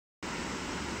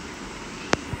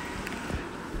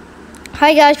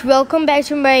Hi guys, welcome back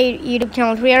to my YouTube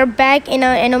channel. We are back in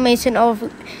an animation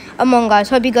of Among Us.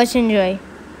 Hope you guys enjoy.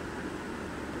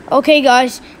 Okay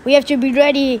guys, we have to be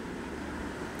ready.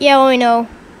 Yeah, we know.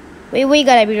 We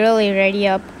gotta be really ready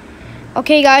up.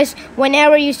 Okay guys,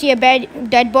 whenever you see a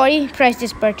dead body, press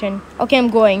this button. Okay, I'm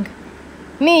going.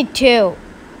 Me too.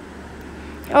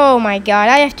 Oh my god,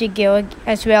 I have to go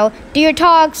as well. Do your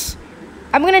talks.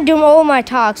 I'm gonna do all my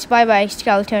talks. Bye bye,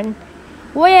 skeleton.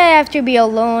 Why I have to be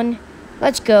alone?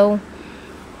 Let's go.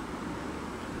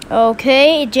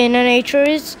 Okay,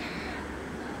 generators.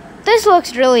 This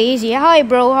looks really easy. Hi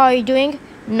bro, how are you doing?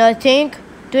 Nothing.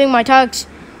 Doing my talks.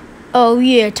 Oh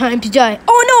yeah, time to die.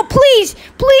 Oh no, please,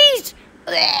 please.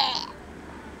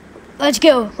 Let's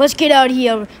go. Let's get out of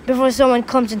here before someone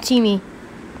comes and see me.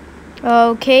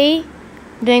 Okay,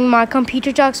 doing my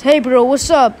computer talks. Hey bro,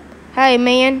 what's up? Hey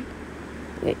man.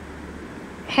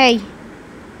 Hey.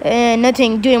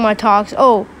 Nothing. Doing my talks.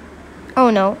 Oh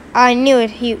no, I knew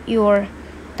it. You were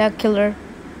that killer.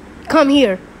 Come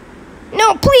here.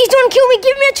 No, please don't kill me.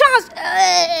 Give me a chance.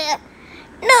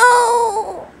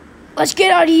 No. Let's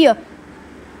get out of here.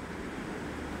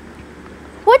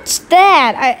 What's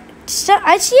that?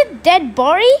 I see a dead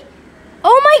body.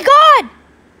 Oh my god.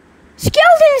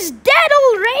 Skeleton is dead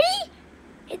already?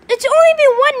 It's only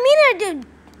been 1 minute.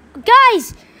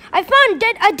 Guys, I found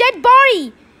a dead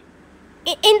body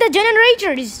in the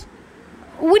generators.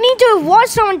 We need to watch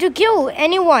someone to kill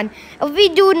anyone. If we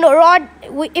do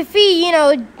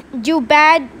do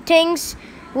bad things,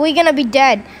 we're gonna be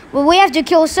dead. But we have to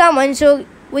kill someone so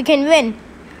we can win.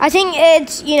 I think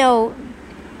it's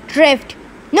Drift.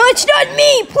 No, it's not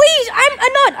me. Please,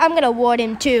 I'm gonna ward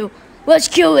him too. Let's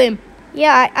kill him.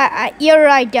 Yeah, you're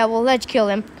right, devil. Let's kill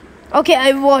him. Okay,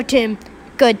 I ward him.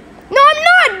 Good. No, I'm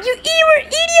not. You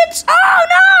idiots. Oh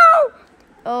no.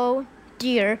 Oh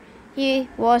dear. He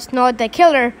was not the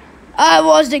killer. I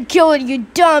was the killer, you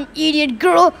dumb idiot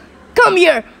girl. Come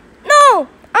here. No,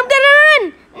 I'm gonna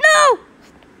run. No,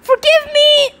 forgive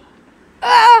me.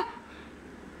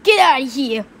 Get out of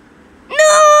here.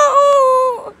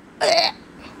 No.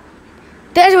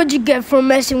 That's what you get for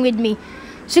messing with me.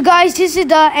 So guys, this is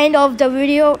the end of the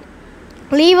video.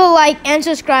 Leave a like and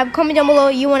subscribe. Comment down below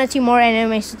you want to see more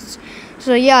animations.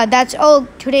 So yeah, that's all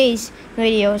today's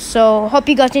video. So hope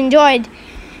you guys enjoyed.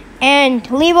 And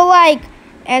leave a like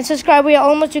and subscribe. We are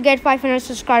almost to get 500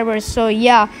 subscribers. So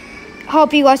yeah,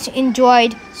 hope you guys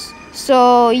enjoyed.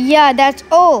 So yeah, that's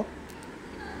all.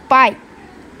 Bye.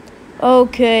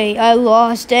 Okay, I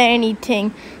lost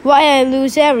anything. Why I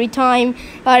lose every time?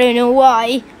 I don't know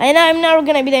why. And I'm never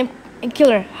gonna be the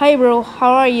killer. Hi bro,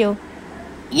 how are you?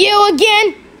 You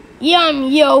again? Yeah, I'm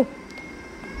yo.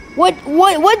 What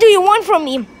do you want from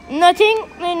me? Nothing.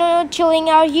 Chilling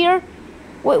out here.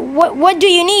 What do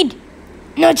you need?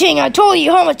 Nothing. I told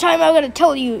you how much time I'm gonna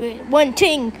tell you one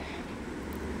thing.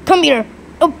 Come here.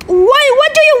 What do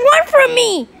you want from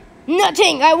me?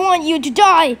 Nothing. I want you to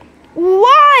die.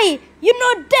 Why? You're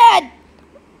not dead.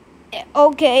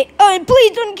 Okay.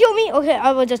 Please don't kill me. Okay,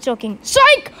 I was just joking.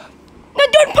 Psych! No,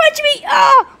 don't punch me.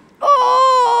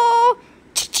 Oh.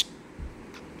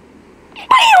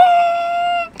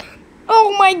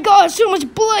 Oh my god, so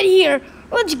much blood here.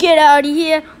 Let's get out of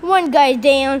here. One guy's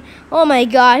down. Oh my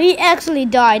god, he actually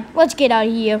died. Let's get out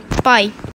of here. Bye.